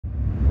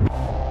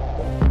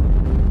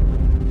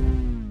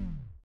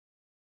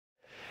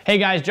Hey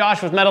guys,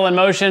 Josh with Metal in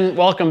Motion.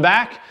 Welcome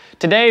back.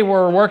 Today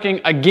we're working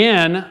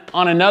again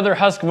on another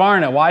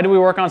Husqvarna. Why do we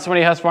work on so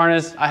many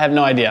Husqvarnas? I have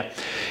no idea.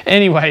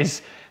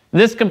 Anyways,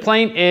 this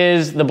complaint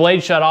is the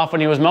blade shut off when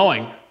he was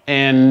mowing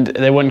and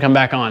they wouldn't come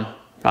back on.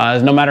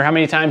 No matter how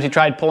many times he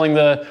tried pulling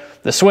the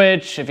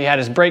switch, if he had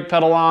his brake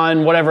pedal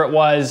on, whatever it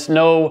was,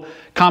 no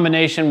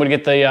combination would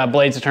get the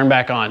blades to turn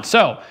back on.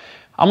 So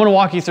I'm gonna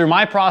walk you through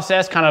my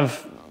process, kind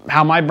of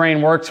how my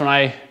brain works when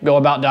I go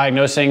about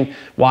diagnosing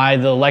why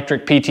the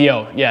electric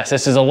PTO. Yes,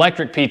 this is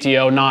electric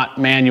PTO, not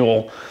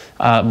manual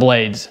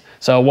blades.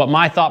 So what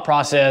my thought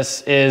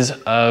process is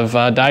of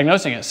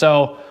diagnosing it.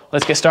 So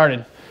let's get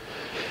started.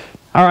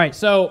 All right,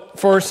 so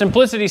for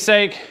simplicity's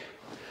sake,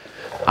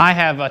 I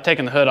have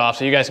taken the hood off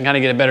so you guys can kind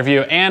of get a better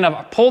view, and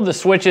I've pulled the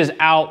switches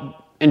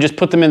out and just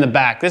put them in the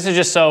back. This is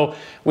just so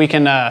we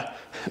can,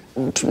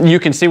 you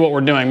can see what we're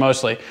doing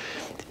mostly.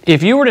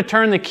 If you were to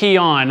turn the key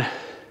on,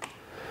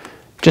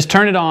 just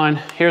turn it on,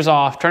 here's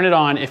off, turn it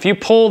on. If you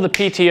pull the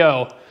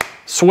PTO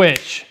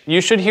switch,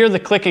 you should hear the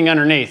clicking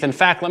underneath. In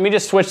fact, let me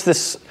just switch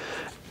this.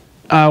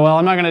 Well,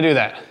 I'm not gonna do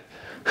that.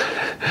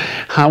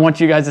 I want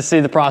you guys to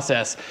see the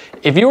process.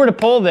 If you were to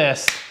pull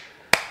this,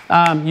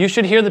 you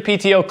should hear the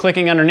PTO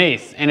clicking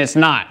underneath, and it's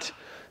not.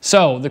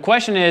 So the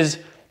question is,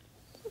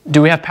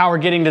 do we have power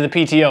getting to the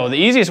PTO? The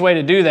easiest way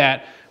to do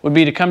that would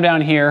be to come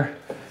down here,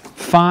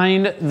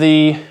 find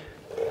the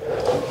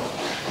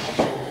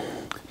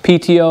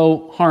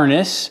PTO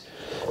harness.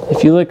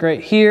 If you look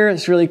right here,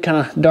 it's really kind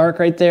of dark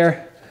right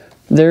there.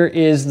 There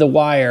is the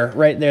wire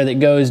right there that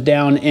goes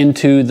down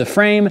into the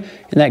frame,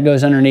 and that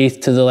goes underneath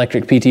to the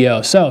electric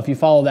PTO. So if you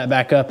follow that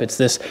back up, it's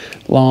this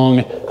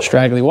long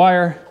straggly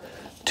wire,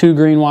 two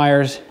green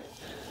wires,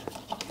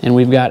 and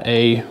we've got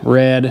a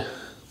red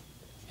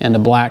and a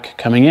black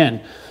coming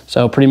in.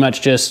 So pretty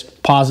much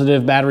just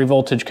positive battery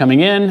voltage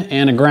coming in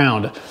and a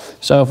ground.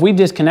 So if we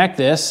disconnect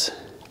this,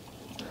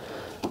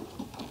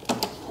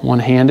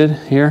 one-handed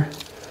here,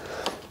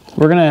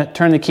 we're gonna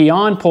turn the key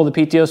on, pull the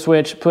PTO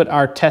switch, put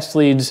our test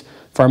leads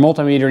for our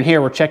multimeter in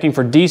here. We're checking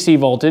for DC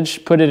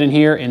voltage, put it in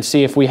here and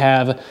see if we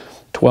have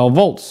 12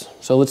 volts.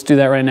 So let's do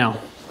that right now.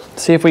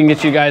 See if we can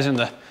get you guys in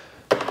the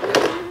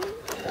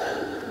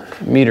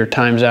meter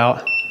times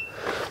out.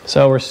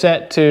 So we're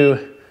set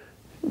to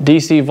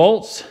DC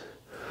volts,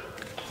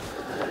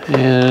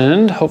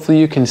 and hopefully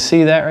you can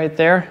see that right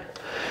there.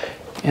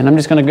 And I'm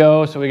just gonna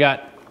go, so we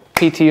got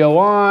PTO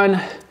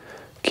on,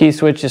 key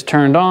switch is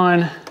turned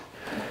on,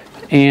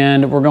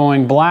 and we're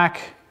going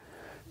black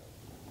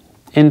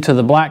into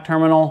the black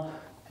terminal.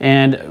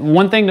 And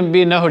one thing to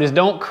be noted is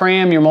don't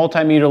cram your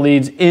multimeter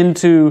leads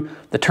into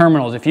the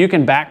terminals. If you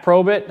can back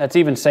probe it, that's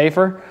even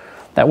safer.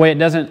 That way it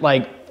doesn't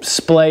like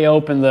splay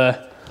open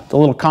the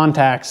little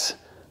contacts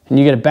and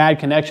you get a bad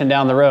connection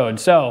down the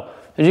road. So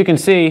as you can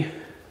see,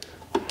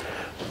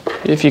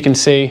 if you can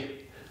see,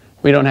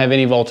 we don't have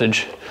any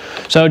voltage.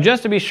 So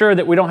just to be sure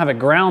that we don't have a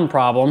ground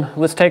problem,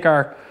 let's take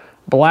our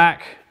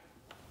black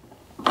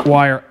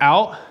wire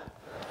out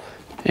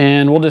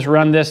and we'll just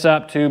run this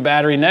up to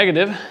battery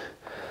negative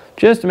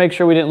just to make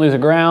sure we didn't lose a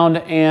ground,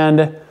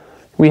 and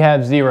we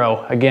have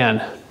 0 again.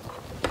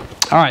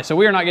 All right, so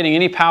we are not getting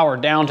any power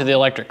down to the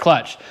electric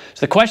clutch. So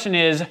the question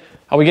is,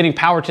 are we getting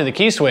power to the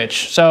key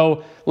switch?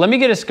 So let me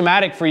get a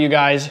schematic for you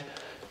guys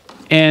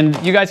and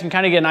you guys can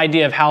kind of get an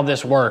idea of how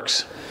this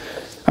works.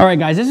 All right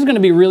guys, this is gonna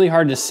be really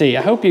hard to see.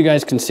 I hope you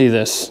guys can see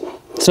this.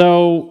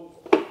 So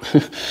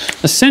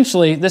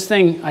essentially, this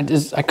thing, I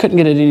couldn't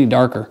get it any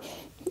darker.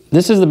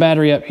 This is the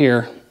battery up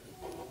here.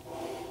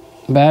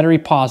 Battery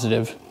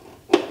positive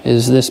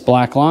is this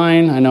black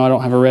line. I know I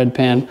don't have a red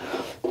pen.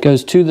 It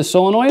goes to the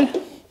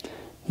solenoid.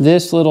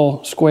 This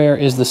little square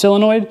is the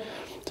solenoid.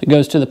 It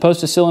goes to the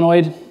post of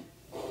solenoid,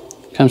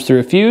 comes through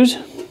a fuse,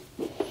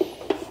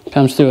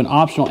 comes through an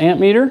optional amp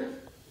meter,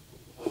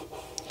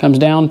 comes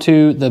down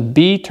to the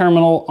B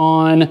terminal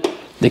on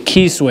the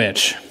key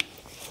switch.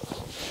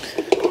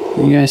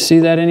 You guys see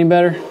that any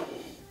better?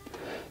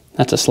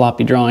 That's a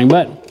sloppy drawing,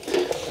 but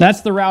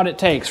that's the route it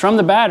takes. From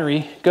the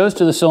battery, goes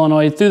to the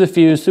solenoid, through the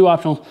fuse, through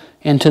optional,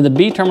 and to the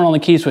B terminal on the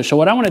key switch. So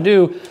what I want to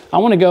do, I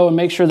want to go and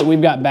make sure that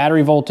we've got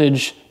battery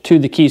voltage to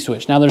the key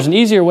switch. Now there's an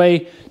easier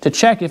way to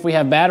check if we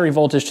have battery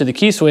voltage to the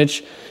key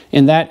switch,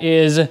 and that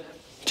is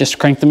just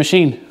crank the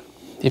machine.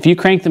 If you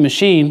crank the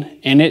machine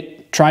and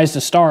it tries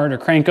to start or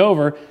crank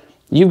over,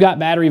 you've got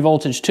battery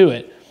voltage to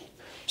it.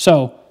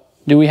 So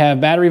do we have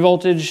battery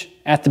voltage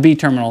at the B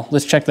terminal?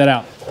 Let's check that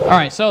out. All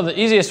right, so the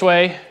easiest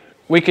way,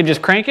 we could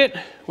just crank it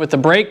with the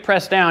brake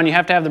pressed down. You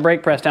have to have the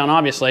brake pressed down,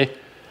 obviously,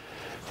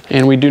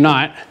 and we do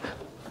not.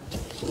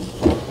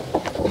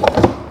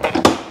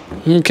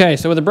 Okay,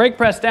 so with the brake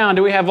pressed down,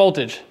 do we have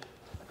voltage?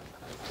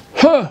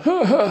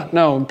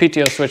 No,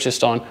 PTO switch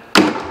is on.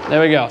 There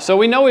we go. So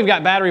we know we've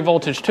got battery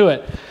voltage to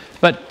it,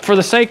 but for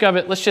the sake of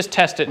it, let's just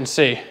test it and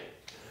see.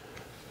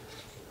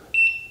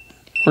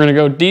 We're gonna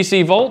go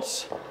DC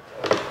volts.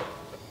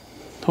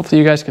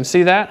 Hopefully you guys can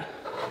see that.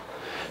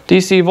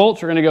 DC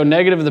volts, we're gonna go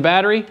negative of the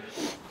battery.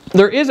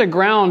 There is a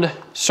ground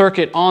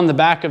circuit on the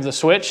back of the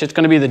switch. It's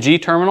going to be the G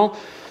terminal.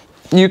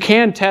 You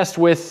can test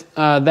with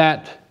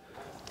that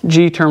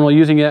G terminal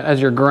using it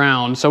as your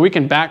ground. So we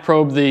can back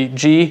probe the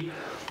G.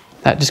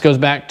 That just goes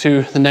back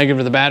to the negative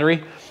of the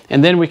battery.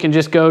 And then we can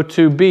just go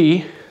to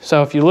B.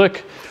 So if you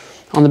look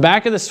on the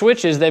back of the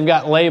switches, they've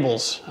got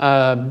labels.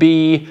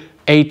 B,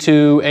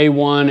 A2,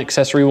 A1,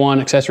 accessory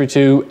 1, accessory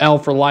 2, L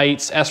for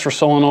lights, S for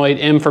solenoid,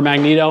 M for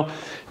magneto.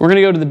 We're going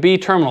to go to the B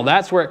terminal.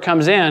 That's where it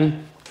comes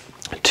in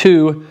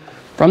to,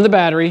 from the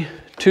battery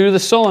to the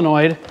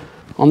solenoid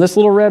on this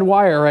little red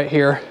wire right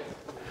here.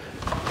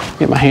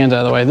 Get my hands out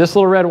of the way. This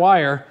little red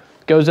wire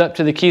goes up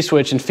to the key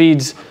switch and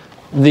feeds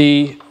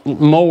the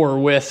mower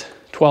with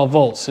 12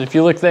 volts. And if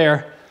you look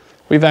there,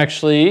 we've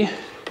actually,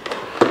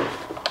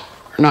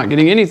 we're not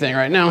getting anything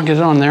right now. Get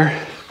it on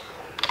there.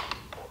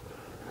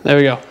 There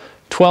we go.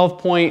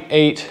 12.8,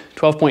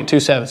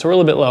 12.27. So we're a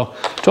little bit low.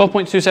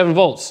 12.27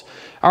 volts.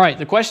 All right,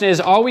 the question is,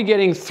 are we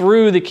getting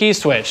through the key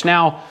switch?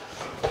 Now,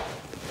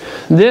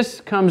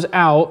 this comes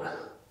out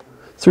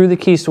through the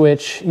key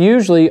switch,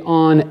 usually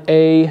on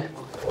a,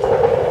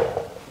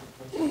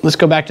 let's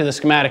go back to the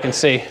schematic and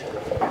see.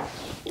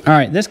 All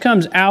right, this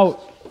comes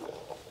out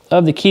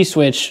of the key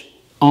switch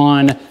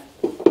on,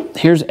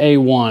 here's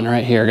A1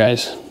 right here,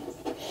 guys.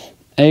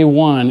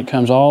 A1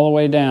 comes all the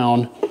way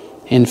down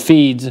and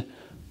feeds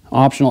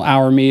optional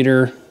hour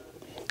meter,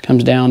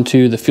 comes down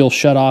to the fuel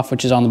shutoff,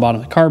 which is on the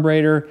bottom of the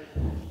carburetor,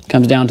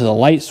 comes down to the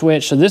light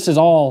switch. So this is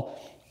all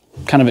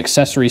kind of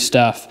accessory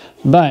stuff,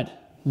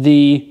 but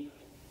the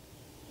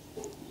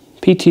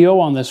PTO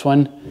on this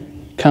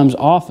one comes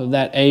off of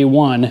that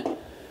A1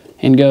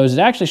 and goes, it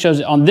actually shows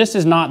it on, this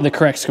is not the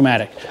correct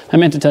schematic. I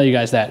meant to tell you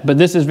guys that, but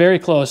this is very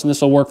close and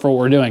this will work for what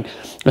we're doing.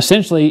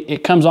 Essentially,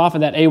 it comes off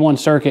of that A1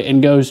 circuit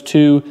and goes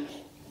to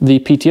the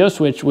PTO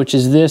switch, which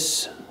is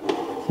this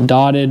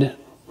dotted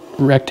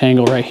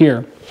rectangle right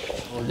here.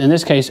 In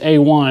this case,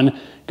 A1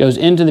 goes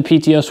into the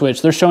PTO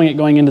switch. They're showing it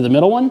going into the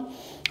middle one.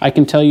 I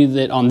can tell you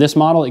that on this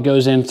model, it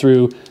goes in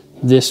through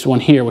this one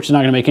here, which is not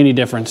going to make any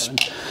difference.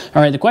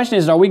 All right, the question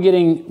is, are we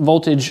getting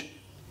voltage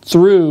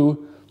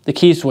through the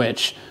key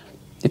switch?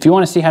 If you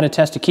want to see how to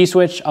test a key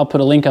switch, I'll put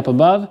a link up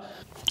above.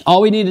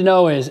 All we need to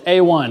know is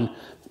A1,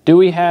 do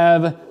we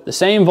have the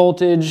same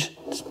voltage,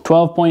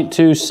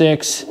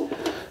 12.26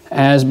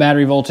 as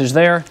battery voltage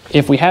there?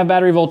 If we have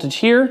battery voltage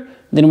here,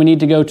 then we need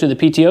to go to the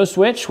PTO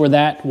switch where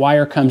that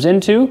wire comes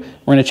into.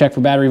 We're going to check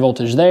for battery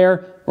voltage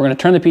there. We're going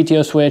to turn the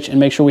PTO switch and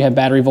make sure we have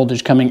battery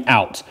voltage coming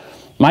out.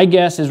 My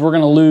guess is we're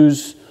going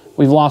to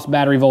we've lost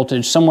battery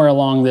voltage somewhere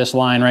along this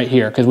line right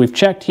here because we've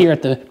checked here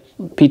at the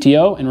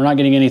PTO and we're not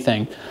getting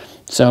anything.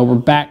 So we're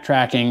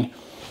backtracking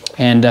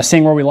and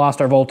seeing where we lost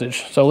our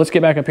voltage. So let's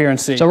get back up here and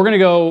see. So we're going to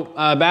go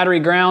battery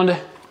ground.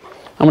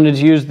 I'm going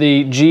to use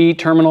the G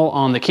terminal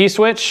on the key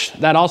switch.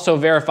 That also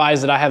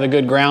verifies that I have a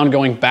good ground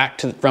going back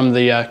to, from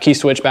the key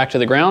switch back to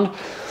the ground.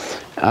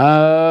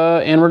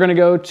 And we're going to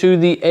go to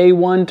the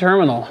A1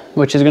 terminal,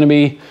 which is going to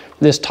be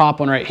this top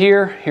one right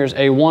here. Here's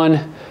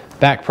A1,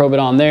 back probe it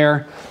on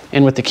there.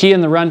 And with the key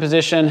in the run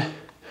position,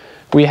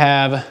 we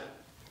have,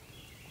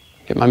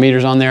 get my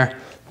meters on there,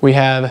 we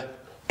have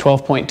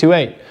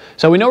 12.28.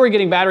 So we know we're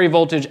getting battery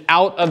voltage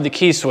out of the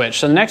key switch.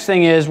 So the next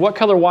thing is, what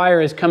color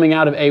wire is coming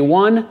out of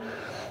A1?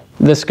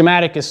 The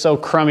schematic is so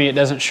crummy it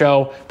doesn't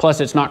show, plus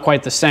it's not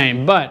quite the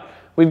same. But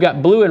we've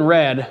got blue and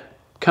red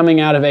coming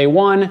out of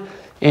A1,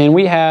 and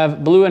we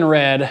have blue and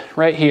red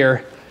right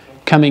here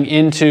coming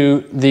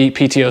into the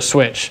PTO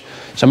switch.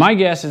 So my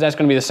guess is that's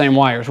going to be the same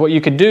wires. What you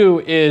could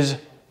do is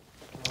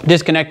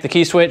disconnect the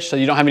key switch so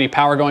you don't have any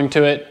power going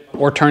to it,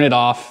 or turn it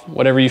off,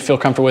 whatever you feel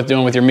comfortable with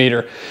doing with your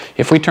meter.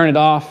 If we turn it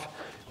off,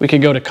 we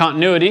could go to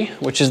continuity,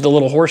 which is the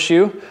little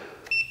horseshoe.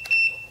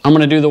 I'm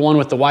going to do the one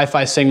with the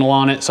Wi-Fi signal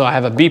on it so I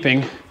have a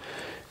beeping.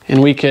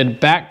 And we could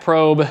back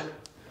probe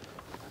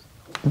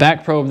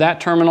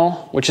that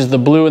terminal, which is the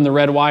blue and the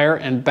red wire,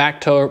 and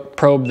back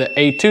probe the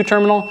A2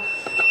 terminal.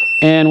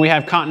 And we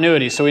have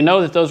continuity. So we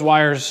know that those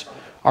wires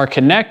are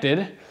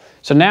connected.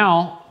 So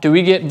now, do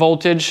we get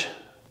voltage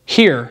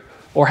here?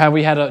 Or do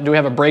we have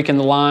a break in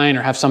the line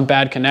or have some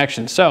bad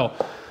connection? So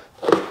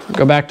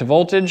go back to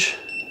voltage,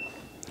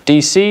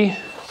 DC,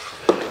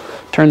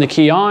 turn the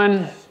key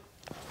on.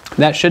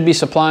 That should be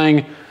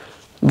supplying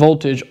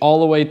voltage all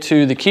the way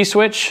to the key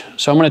switch.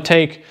 So I'm going to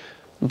take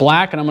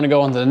black and I'm going to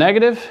go onto the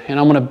negative, and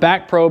I'm going to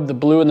back probe the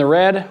blue and the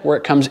red where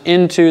it comes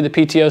into the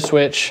PTO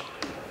switch.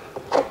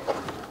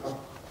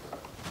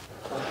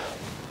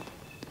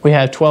 We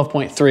have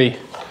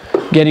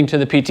 12.3 getting to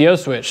the PTO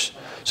switch.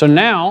 So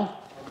now,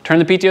 turn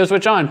the PTO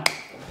switch on.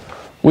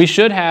 We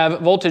should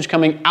have voltage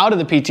coming out of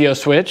the PTO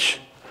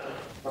switch.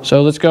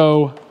 So let's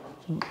go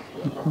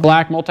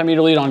black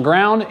multimeter lead on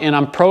ground, and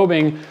I'm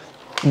probing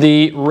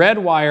the red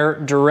wire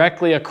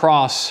directly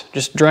across,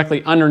 just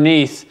directly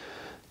underneath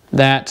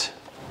that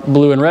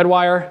blue and red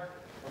wire.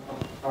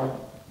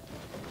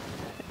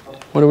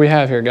 What do we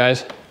have here,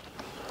 guys?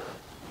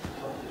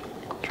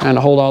 Trying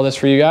to hold all this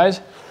for you guys.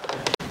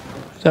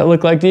 Does that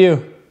look like to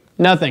you?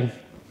 Nothing.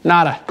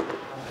 Nada.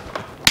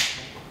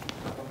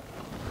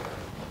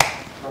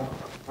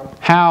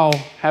 How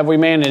have we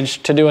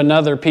managed to do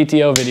another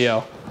PTO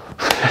video?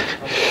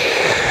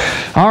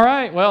 All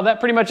right, well, that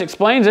pretty much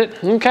explains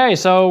it. Okay,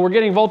 so we're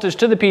getting voltage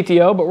to the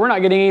PTO, but we're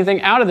not getting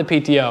anything out of the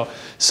PTO.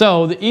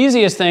 So the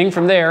easiest thing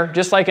from there,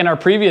 just like in our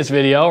previous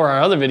video or our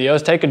other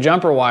videos, take a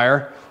jumper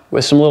wire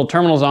with some little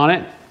terminals on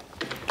it,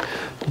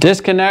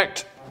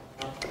 disconnect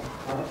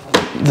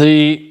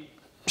the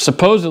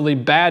supposedly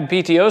bad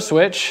PTO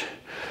switch,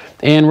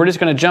 and we're just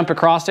going to jump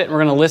across it and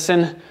we're going to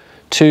listen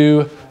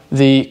to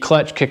the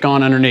clutch kick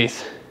on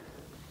underneath.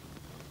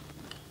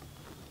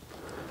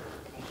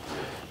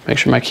 Make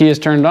sure my key is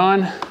turned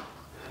on.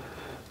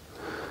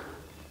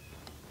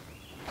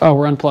 Oh,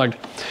 we're unplugged.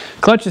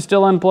 Clutch is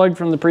still unplugged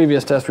from the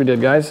previous test we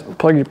did, guys.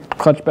 Plug your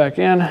clutch back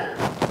in.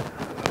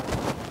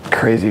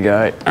 Crazy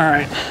guy. All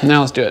right,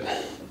 now let's do it.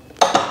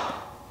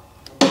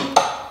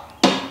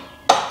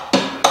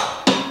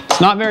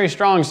 It's not very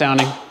strong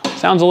sounding.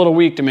 Sounds a little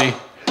weak to me,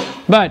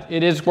 but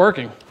it is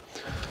working.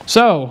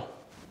 So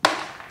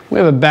we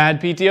have a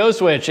bad PTO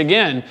switch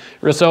again.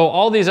 So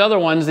all these other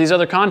ones, these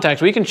other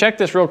contacts, we can check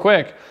this real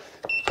quick.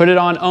 Put it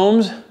on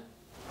ohms.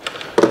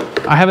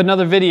 I have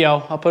another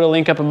video, I'll put a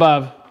link up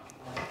above,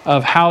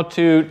 of how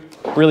to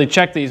really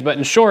check these. But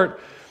in short,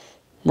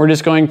 we're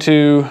just going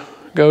to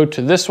go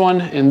to this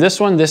one and this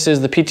one. This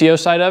is the PTO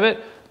side of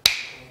it.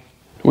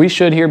 We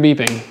should hear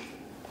beeping.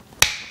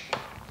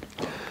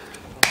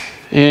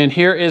 And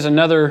here is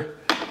another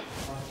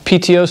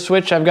PTO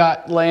switch I've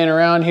got laying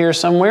around here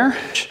somewhere.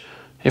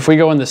 If we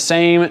go in the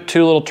same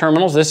two little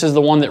terminals, this is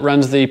the one that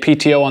runs the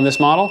PTO on this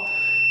model.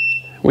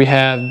 We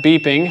have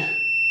beeping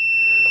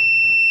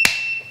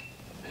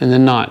and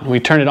then not.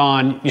 We turn it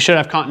on. You should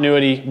have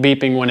continuity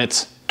beeping when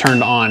it's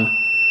turned on.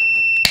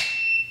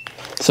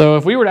 So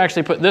if we were to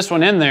actually put this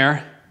one in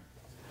there,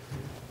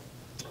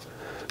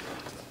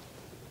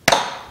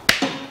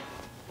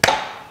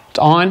 it's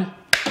on,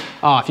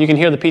 off. You can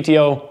hear the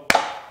PTO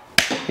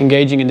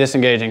engaging and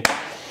disengaging.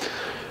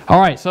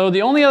 All right, so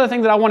the only other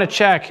thing that I want to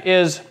check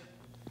is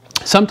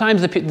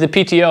sometimes the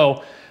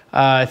PTO,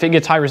 if it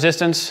gets high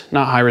resistance,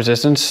 not high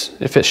resistance,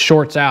 if it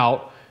shorts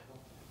out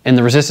and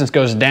the resistance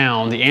goes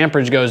down, the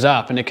amperage goes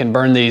up and it can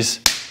burn these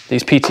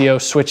PTO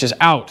switches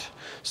out.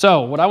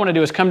 So what I want to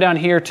do is come down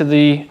here to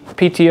the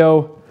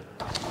PTO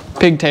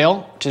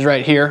pigtail, which is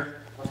right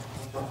here,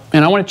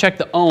 and I want to check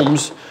the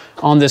ohms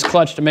on this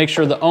clutch to make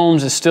sure the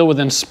ohms is still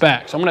within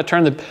spec. So I'm going to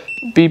turn the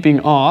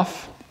beeping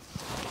off.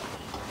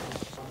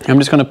 I'm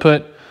just going to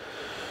put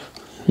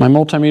my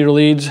multimeter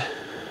leads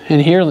in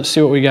here. Let's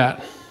see what we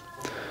got.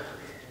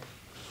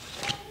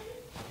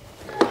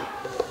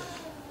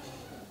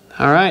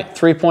 All right,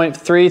 3.3,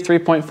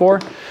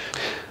 3.4.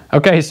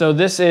 Okay, so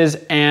this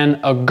is an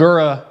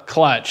Agura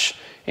clutch.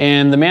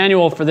 And the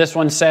manual for this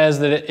one says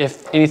that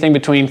if anything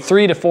between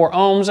 3 to 4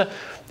 ohms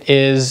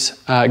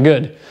is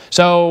good.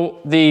 So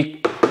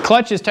the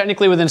clutch is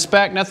technically within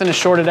spec. Nothing is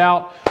shorted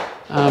out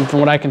from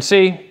what I can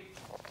see.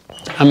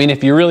 I mean,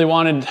 if you really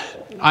wanted,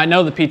 I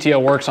know the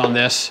PTO works on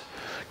this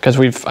because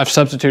I've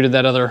substituted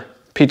that other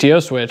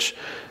PTO switch,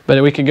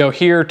 but we could go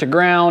here to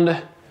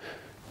ground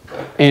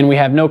and we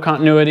have no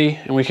continuity,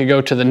 and we could go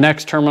to the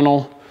next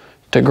terminal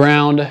to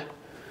ground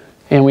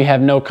and we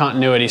have no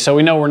continuity. So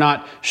we know we're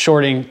not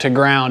shorting to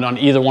ground on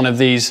either one of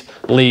these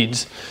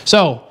leads.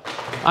 So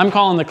I'm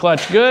calling the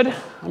clutch good.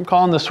 I'm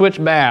calling the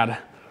switch bad.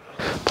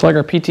 Plug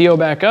our PTO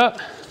back up.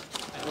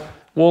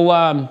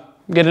 We'll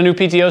get a new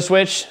PTO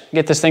switch,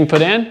 get this thing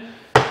put in.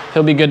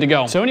 He'll be good to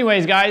go. So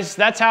anyways, guys,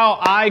 that's how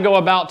I go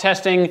about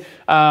testing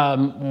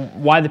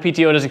why the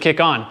PTO doesn't kick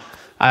on.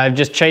 I've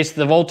just chased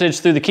the voltage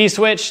through the key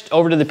switch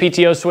over to the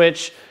PTO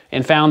switch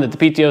and found that the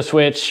PTO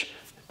switch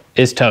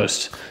is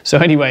toast. So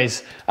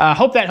anyways,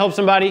 hope that helps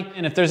somebody.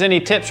 And if there's any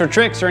tips or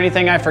tricks or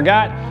anything I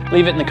forgot,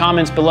 leave it in the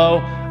comments below.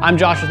 I'm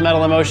Josh with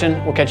Metal in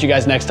Motion. We'll catch you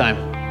guys next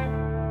time.